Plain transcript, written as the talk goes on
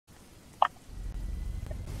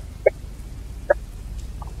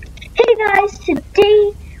guys,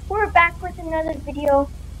 today we're back with another video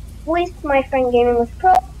with my friend Gaming with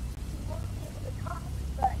Pro.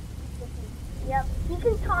 Yep, he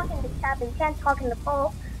can talk in the chat, but he can't talk in the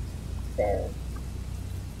call. So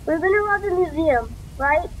we're gonna rob the museum,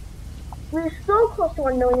 right? We're so close to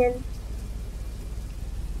 1 million.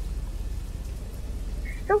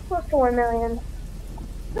 So close to 1 million.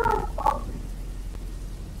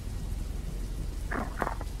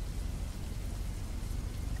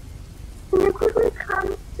 Can you quickly come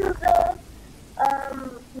to the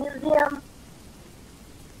museum?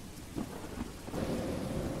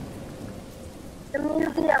 The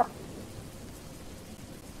museum.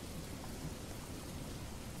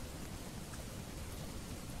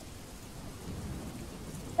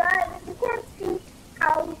 Guys, if you can't see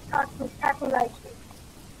how he's talking, he's tapping right here.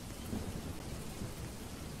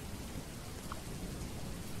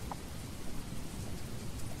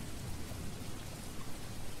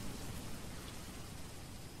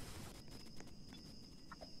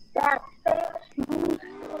 That fast move.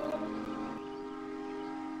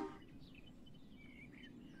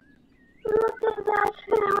 Look at that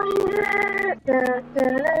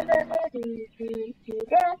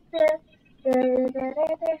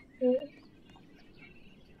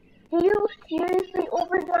Do you seriously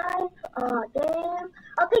overdrive? Aw, damn.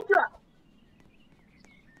 I'll pick you up.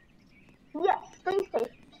 Yes, stay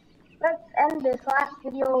safe. Let's end this. Last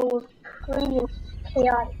video was pretty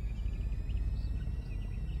chaotic.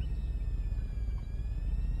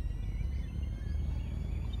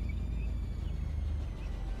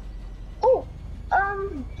 Oh,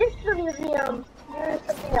 this is the museum. There is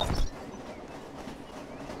something else.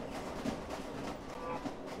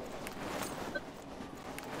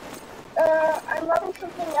 I'm loving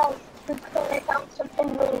something else because I found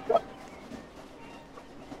something really good.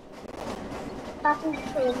 Passing the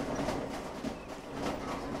train.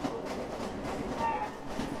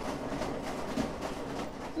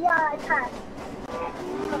 Yeah, I passed.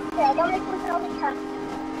 Okay, I don't make myself a test.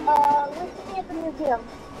 We're sitting at the museum.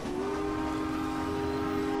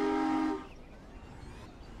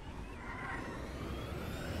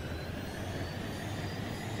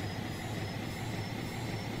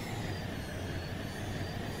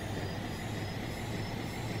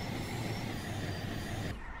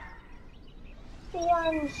 See,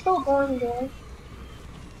 I'm still going there.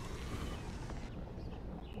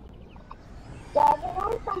 Yeah, the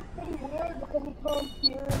noise sounds pretty weird because you can't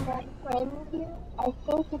hear my friend here. I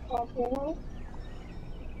think you can't hear me.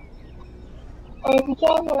 And if you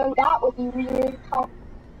can't hear him, that would be weird.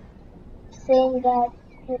 Saying that,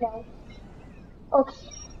 you know. Okay.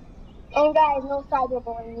 And guys, no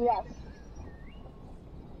cyberbullying, yes.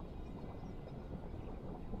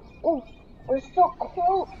 Ooh, we're so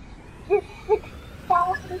close. Just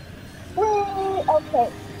 6,000. Wait, okay.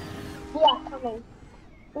 Yeah, coming.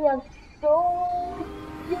 We have so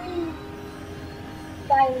many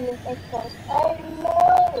diamonds exposed. I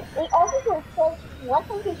know. We also will post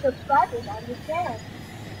 100 subscribers on this channel.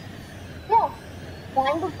 Yeah,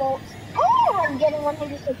 buying the votes and getting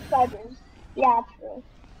 100 subscribers. Yeah, true.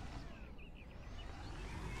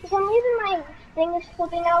 For some reason, my thing is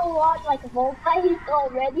flipping out a lot, like a volt bike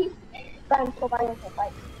already. But I'm still buying a volt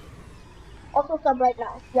bike. Also sub right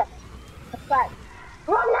now. Yes. Subscribe.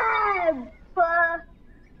 Run!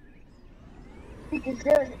 You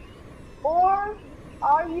deserve it. Or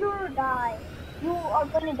are you or die? You are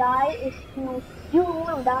gonna die if you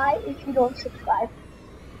will die if you don't subscribe.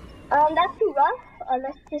 That's too rough.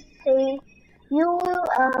 Let's just say you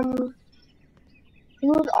will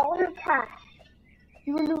lose all your cash.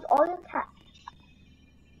 You will lose all your cash.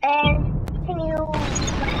 And can you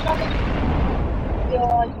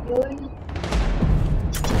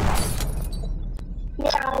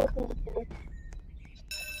yeah, I think it is.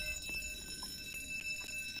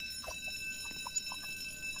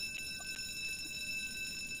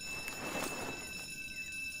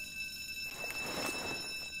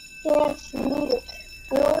 Yes, we need it.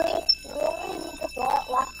 We only need the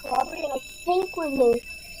last robbery, and I think we're late.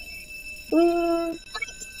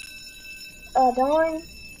 Darn.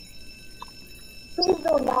 Please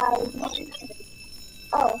don't die.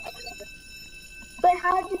 Oh. But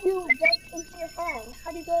how did you get into your hand?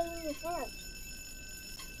 How do you get it in your hand?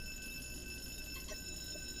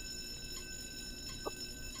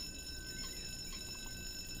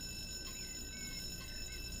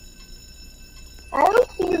 I don't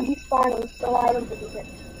see you despawning, so I don't believe it.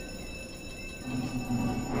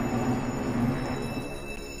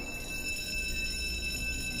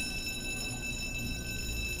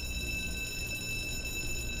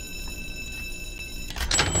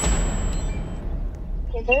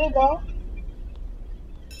 Okay, there you go.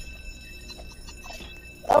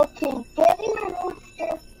 Okay, getting a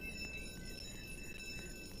monster.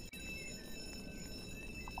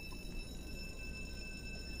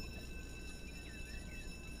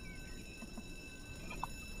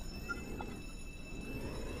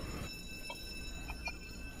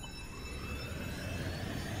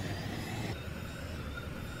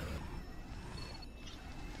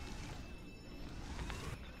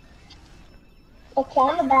 Okay,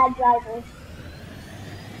 I'm a bad driver.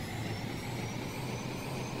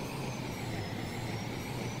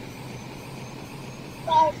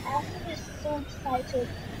 Guys, Ashley is so excited.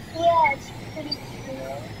 Yeah, it's pretty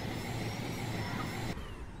true.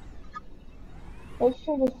 They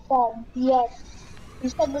should have said yes. You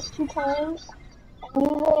said this 2 times, and you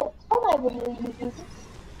went, oh, I would really use this.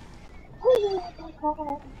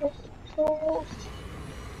 Oh, this so.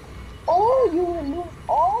 Oh, you will lose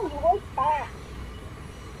all your back.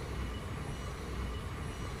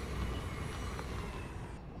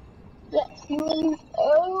 Yes, you will lose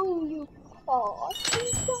all your cost.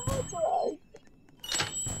 That's right.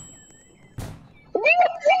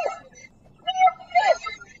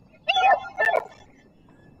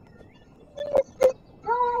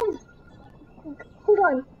 Hold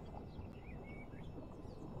on.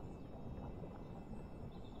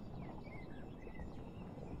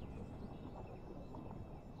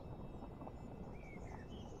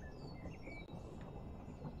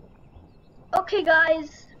 Okay,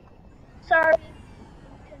 guys. Sorry.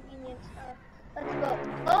 Inconvenience. Let's go.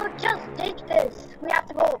 Oh, just take this. We have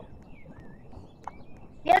to go.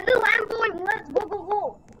 Get the lamp going. Let's go, go,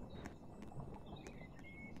 go.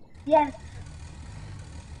 Yes.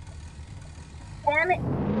 Damn it.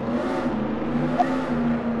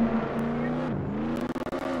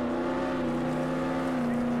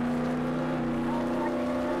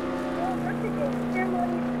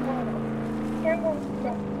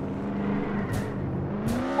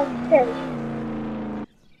 Okay.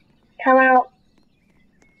 Come out.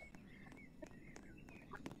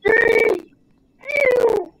 3,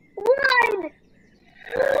 2, 1.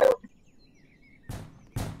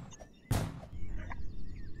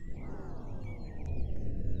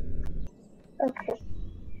 Okay.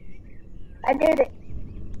 I did it.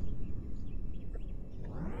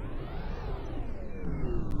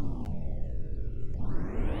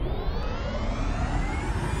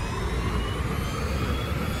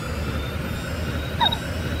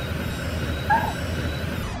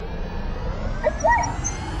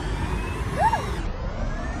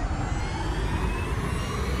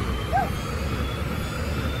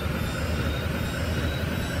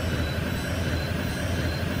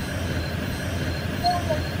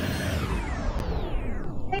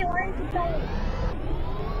 Hey, why aren't you playing?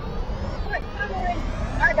 What? Come on.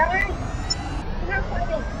 Darn. We're not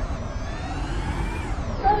fighting.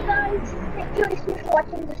 So guys, thank you so much for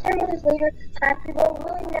watching. The sermon is later. I have to go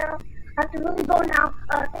really now. I have to really go now.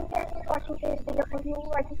 Thank you guys for watching today's video. Continue to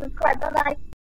like and subscribe. Bye bye.